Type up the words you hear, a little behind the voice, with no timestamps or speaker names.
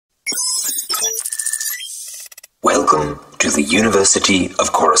Welcome to the University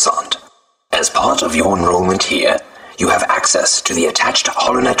of Coruscant. As part of your enrollment here, you have access to the attached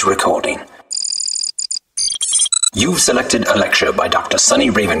HoloNet recording. You've selected a lecture by Dr. Sunny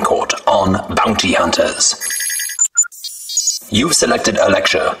Ravencourt on bounty hunters. You've selected a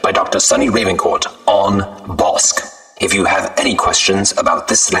lecture by Dr. Sunny Ravencourt on Bossk. If you have any questions about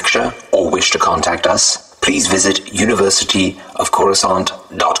this lecture or wish to contact us, please visit hunters.Taught.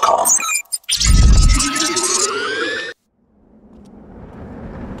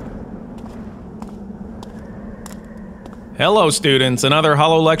 Hello students, another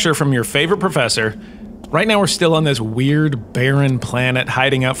holo lecture from your favorite professor. Right now we're still on this weird, barren planet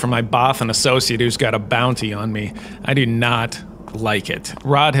hiding out from my Bothan associate who's got a bounty on me. I do not like it.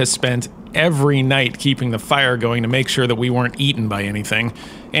 Rod has spent every night keeping the fire going to make sure that we weren't eaten by anything.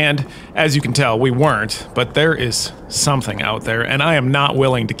 And, as you can tell, we weren't, but there is something out there, and I am not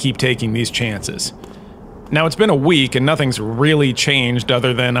willing to keep taking these chances. Now, it's been a week, and nothing's really changed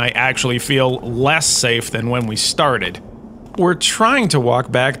other than I actually feel less safe than when we started. We're trying to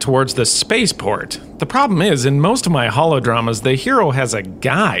walk back towards the spaceport. The problem is, in most of my holodramas, the hero has a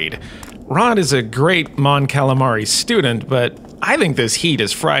guide. Rod is a great Mon Calamari student, but I think this heat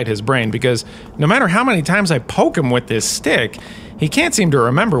has fried his brain because no matter how many times I poke him with this stick, he can't seem to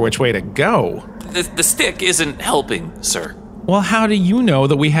remember which way to go. The stick isn't helping, sir. Well, how do you know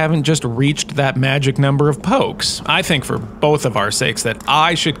that we haven't just reached that magic number of pokes? I think for both of our sakes that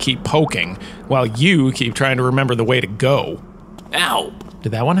I should keep poking while you keep trying to remember the way to go. Ow.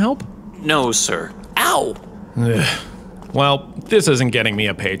 Did that one help? No, sir. Ow. Ugh. Well, this isn't getting me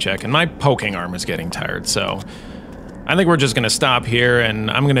a paycheck, and my poking arm is getting tired, so I think we're just gonna stop here,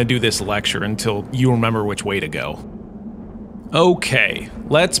 and I'm gonna do this lecture until you remember which way to go. Okay,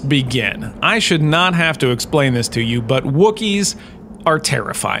 let's begin. I should not have to explain this to you, but Wookiees are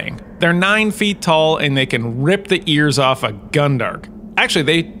terrifying. They're 9 feet tall, and they can rip the ears off a Gundark. Actually,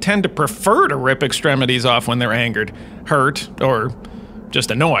 they tend to prefer to rip extremities off when they're angered, hurt, or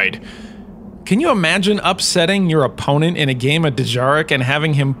just annoyed. Can you imagine upsetting your opponent in a game of Dejarik and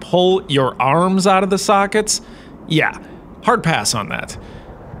having him pull your arms out of the sockets? Yeah, hard pass on that.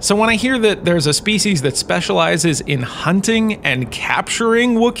 So when I hear that there's a species that specializes in hunting and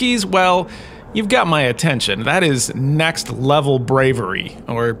capturing Wookiees, well, you've got my attention. That is next level bravery,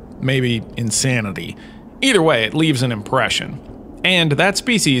 or maybe insanity. Either way, it leaves an impression. And that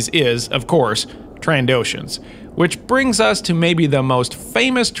species is, of course, Trandoshans, which brings us to maybe the most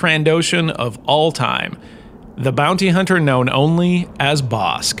famous Trandoshan of all time, the bounty hunter known only as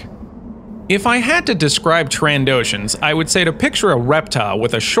Bossk. If I had to describe Trandoshans, I would say to picture a reptile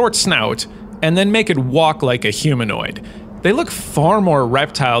with a short snout and then make it walk like a humanoid. They look far more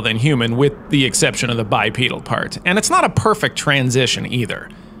reptile than human with the exception of the bipedal part, and it's not a perfect transition either.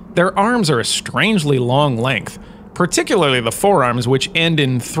 Their arms are a strangely long length, particularly the forearms, which end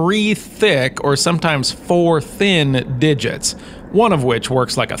in 3 thick or sometimes 4 thin digits, one of which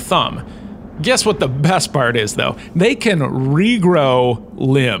works like a thumb. Guess what the best part is though? They can regrow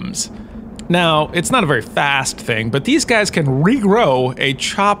limbs. Now, it's not a very fast thing, but these guys can regrow a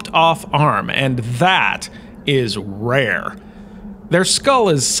chopped off arm, and that is rare. Their skull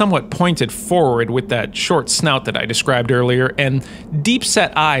is somewhat pointed forward with that short snout that I described earlier, and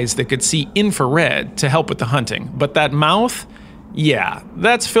deep-set eyes that could see infrared to help with the hunting. But that mouth? Yeah,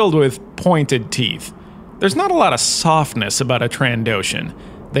 that's filled with pointed teeth. There's not a lot of softness about a Trandoshan.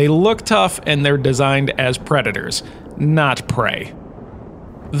 They look tough and they're designed as predators, not prey.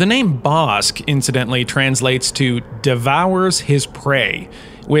 The name Bossk, incidentally, translates to Devours His Prey,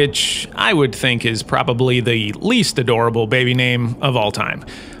 which I would think is probably the least adorable baby name of all time.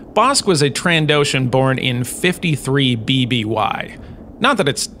 Bossk was a Trandoshan born in 53 BBY. Not that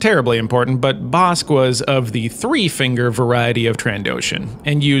it's terribly important, but Bossk was of the 3-finger variety of Trandoshan,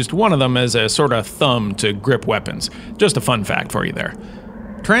 and used one of them as a sort of thumb to grip weapons. Just a fun fact for you there.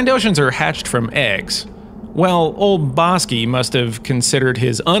 Trandoshans are hatched from eggs. Well, old Bosky must have considered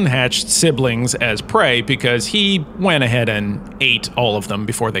his unhatched siblings as prey because he went ahead and ate all of them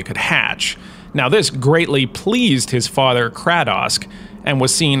before they could hatch. Now this greatly pleased his father Kradosk and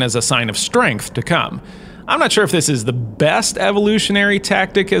was seen as a sign of strength to come. I'm not sure if this is the best evolutionary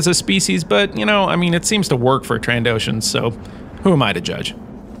tactic as a species, but you know, I mean, it seems to work for Trandoshans, so who am I to judge?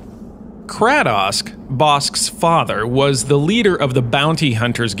 Kradosk, Bossk's father, was the leader of the Bounty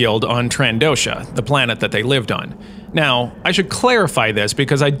Hunters Guild on Trandoshan, the planet that they lived on. Now, I should clarify this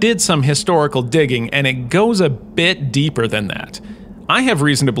because I did some historical digging and it goes a bit deeper than that. I have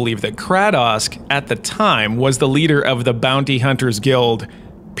reason to believe that Kradosk, at the time, was the leader of the Bounty Hunters Guild,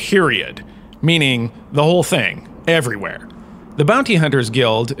 period. Meaning, the whole thing, everywhere. The Bounty Hunters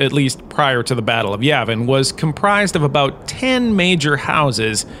Guild, at least prior to the Battle of Yavin, was comprised of about 10 major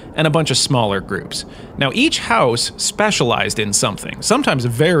houses and a bunch of smaller groups. Now, each house specialized in something, sometimes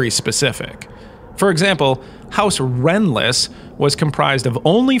very specific. For example, House Renless was comprised of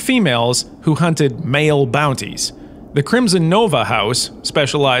only females who hunted male bounties. The Crimson Nova House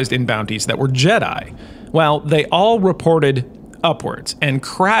specialized in bounties that were Jedi. Well, they all reported upwards, and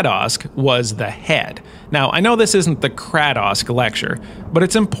Trandoshans was the head. Now, I know this isn't the Trandoshans lecture, but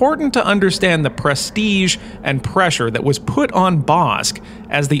it's important to understand the prestige and pressure that was put on Bossk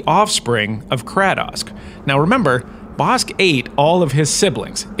as the offspring of Trandoshans. Now remember, Bossk ate all of his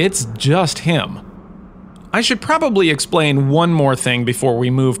siblings. It's just him. I should probably explain one more thing before we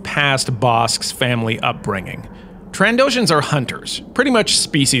move past Bosk's family upbringing. Trandoshans are hunters, pretty much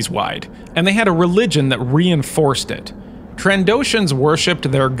species-wide, and they had a religion that reinforced it. Trandoshans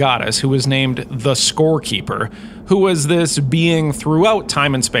worshipped their goddess, who was named the Scorekeeper, who was this being throughout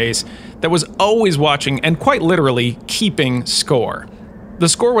time and space that was always watching and quite literally keeping score. The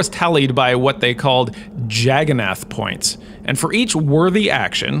score was tallied by what they called Jagannath points, and for each worthy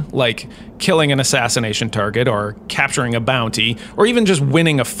action, like killing an assassination target or capturing a bounty, or even just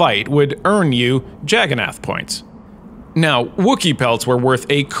winning a fight, would earn you Jagannath points. Now, Wookiee pelts were worth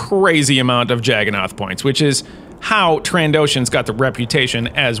a crazy amount of Jagannath points, which is how Trandoshans got the reputation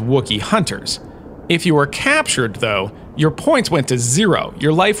as Wookiee hunters. If you were captured, though, your points went to 0.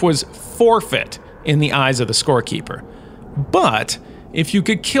 Your life was forfeit in the eyes of the scorekeeper. But if you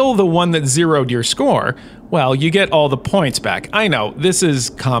could kill the one that zeroed your score, well, you get all the points back. I know, this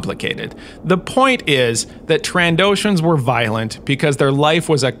is complicated. The point is that Trandoshans were violent because their life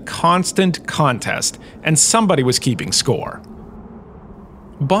was a constant contest, and somebody was keeping score.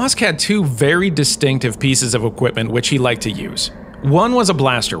 Bossk had two very distinctive pieces of equipment which he liked to use. One was a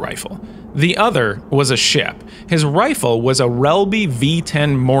blaster rifle. The other was a ship. His rifle was a Relby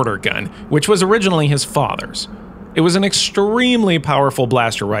V10 mortar gun, which was originally his father's. It was an extremely powerful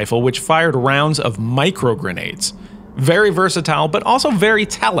blaster rifle which fired rounds of micro-grenades. Very versatile, but also very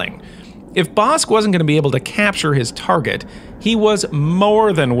telling. If Bossk wasn't going to be able to capture his target, he was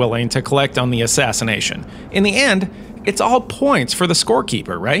more than willing to collect on the assassination. In the end, it's all points for the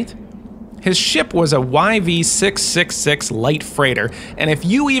scorekeeper, right? His ship was a YV-666 light freighter, and if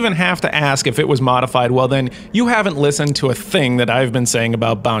you even have to ask if it was modified, well then, you haven't listened to a thing that I've been saying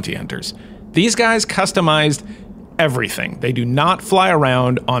about bounty hunters. These guys customized everything. They do not fly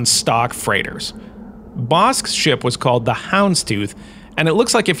around on stock freighters. Bosk's ship was called the Houndstooth, and it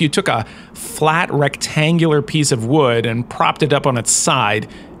looks like if you took a flat rectangular piece of wood and propped it up on its side,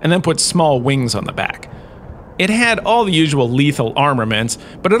 and then put small wings on the back. It had all the usual lethal armaments,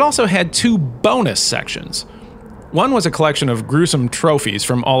 but it also had two bonus sections. One was a collection of gruesome trophies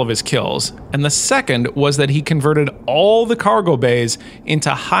from all of his kills, and the second was that he converted all the cargo bays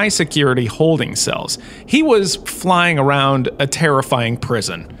into high-security holding cells. He was flying around a terrifying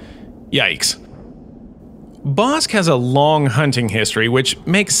prison. Yikes. Bossk has a long hunting history, which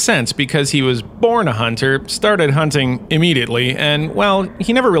makes sense because he was born a hunter, started hunting immediately, and, well,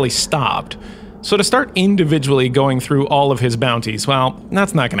 he never really stopped. So to start individually going through all of his bounties, well,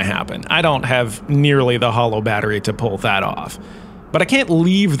 that's not going to happen. I don't have nearly the hollow battery to pull that off. But I can't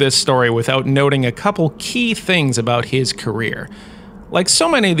leave this story without noting a couple key things about his career. Like so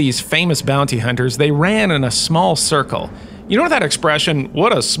many of these famous bounty hunters, they ran in a small circle. You know that expression,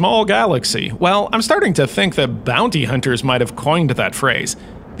 what a small galaxy? Well, I'm starting to think that bounty hunters might have coined that phrase.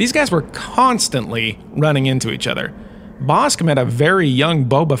 These guys were constantly running into each other. Bossk met a very young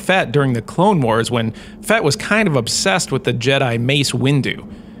Boba Fett during the Clone Wars when Fett was kind of obsessed with the Jedi Mace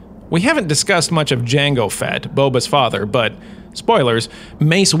Windu. We haven't discussed much of Jango Fett, Boba's father, but, spoilers,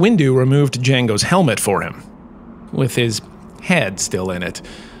 Mace Windu removed Jango's helmet for him, with his head still in it.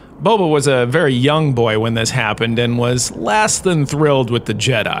 Boba was a very young boy when this happened and was less than thrilled with the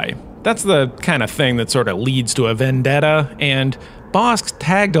Jedi. That's the kind of thing that sort of leads to a vendetta, and Bossk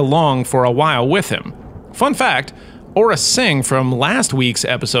tagged along for a while with him. Fun fact, Aurra Sing from last week's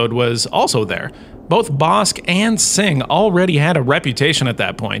episode was also there. Both Bossk and Sing already had a reputation at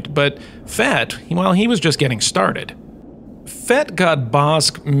that point, but Fett, well, he was just getting started. Fett got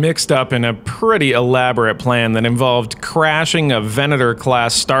Bossk mixed up in a pretty elaborate plan that involved crashing a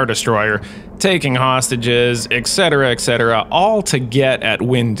Venator-class Star Destroyer, taking hostages, etc., all to get at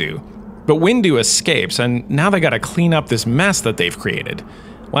Windu. But Windu escapes, and now they gotta clean up this mess that they've created.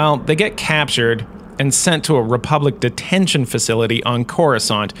 Well, they get captured and sent to a Republic detention facility on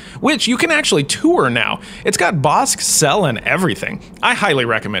Coruscant, which you can actually tour now. It's got Bosk's cell and everything. I highly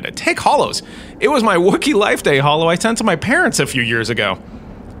recommend it. Take holos. It was my Wookiee Life Day holo I sent to my parents a few years ago.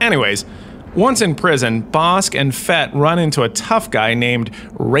 Anyways, Once in prison, Bossk and Fett run into a tough guy named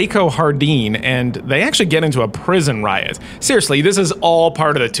Rako Hardeen, and they actually get into a prison riot. Seriously, this is all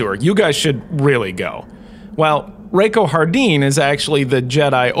part of the tour. You guys should really go. Well, Rako Hardeen is actually the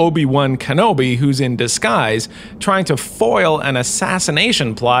Jedi Obi-Wan Kenobi who's in disguise, trying to foil an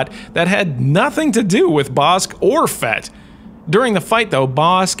assassination plot that had nothing to do with Bossk or Fett. During the fight, though,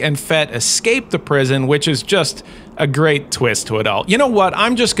 Bossk and Fett escape the prison, which is just a great twist to it all. You know what?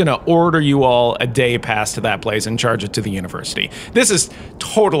 I'm just gonna order you all a day pass to that place and charge it to the university. This is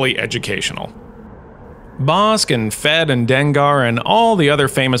totally educational. Bossk and Fett and Dengar and all the other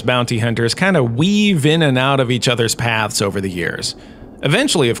famous bounty hunters kind of weave in and out of each other's paths over the years.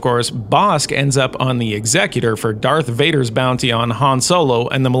 Eventually, of course, Bossk ends up on the Executor for Darth Vader's bounty on Han Solo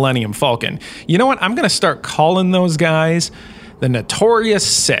and the Millennium Falcon. You know what? I'm gonna start calling those guys the Notorious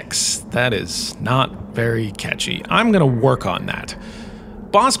Six. That is not very catchy. I'm gonna work on that.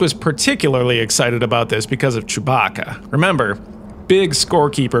 Bossk was particularly excited about this because of Chewbacca. Remember, big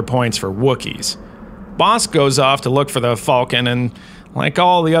scorekeeper points for Wookiees. Bossk goes off to look for the Falcon, and like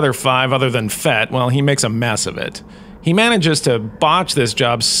all the other 5 other than Fett, well, he makes a mess of it. He manages to botch this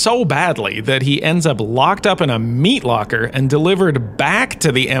job so badly that he ends up locked up in a meat locker and delivered back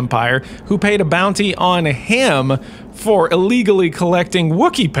to the Empire, who paid a bounty on him for illegally collecting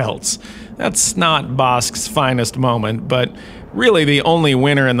Wookiee pelts. That's not Bosk's finest moment, but really the only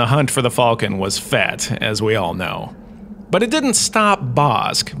winner in the hunt for the Falcon was Fett, as we all know. But it didn't stop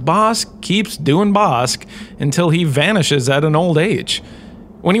Bossk. Bossk keeps doing Bossk until he vanishes at an old age.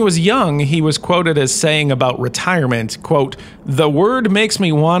 When he was young, he was quoted as saying about retirement, quote, "The word makes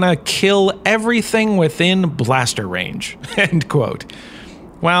me wanna kill everything within blaster range," end quote.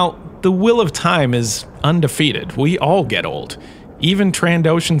 Well, the will of time is undefeated. We all get old, even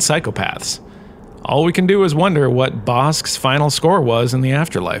Trandoshan psychopaths. All we can do is wonder what Bosk's final score was in the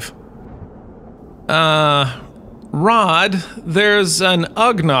afterlife. Rod, there's an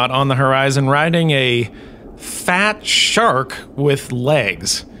Ugnaught on the horizon riding a fat shark with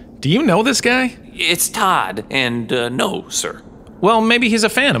legs. Do you know this guy? It's Todd, and no, sir. Well, maybe he's a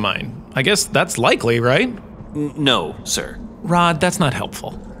fan of mine. I guess that's likely, right? No, sir. Rod, that's not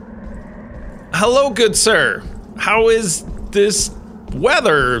helpful. Hello, good sir. How is this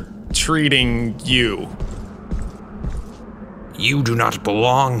weather treating you? You do not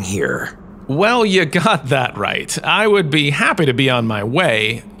belong here. Well, you got that right. I would be happy to be on my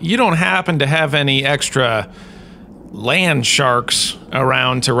way. You don't happen to have any extra land sharks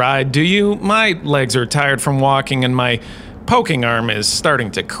around to ride, do you? My legs are tired from walking and my poking arm is starting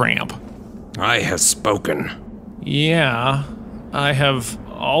to cramp. I have spoken. Yeah, I have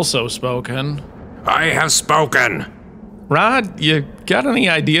also spoken. I have spoken. Rod, you got any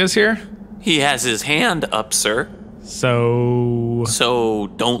ideas here? He has his hand up, sir. So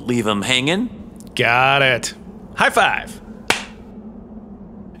don't leave him hanging? Got it. High five.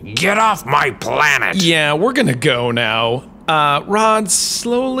 Get off my planet. Yeah, we're gonna go now. Rod,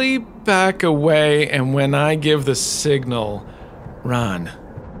 slowly back away, and when I give the signal, run.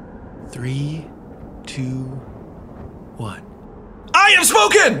 3, 2, 1. I have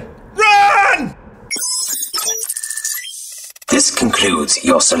spoken! Run! This concludes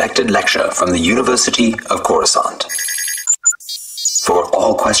your selected lecture from the University of Coruscant. For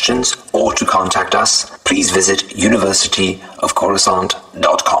all questions or to contact us, please visit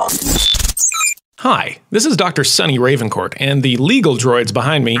hunters.Taught.com. Hi, this is Dr. Sonny Ravencourt, and the legal droids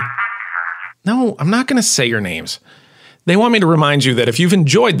behind me. No, I'm not going to say your names. They want me to remind you that if you've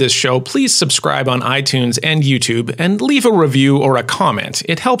enjoyed this show, please subscribe on iTunes and YouTube and leave a review or a comment.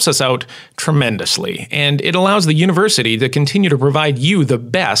 It helps us out tremendously, and it allows the university to continue to provide you the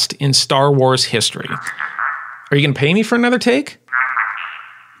best in Star Wars history. Are you going to pay me for another take?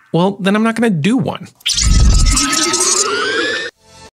 Well, then I'm not going to do one.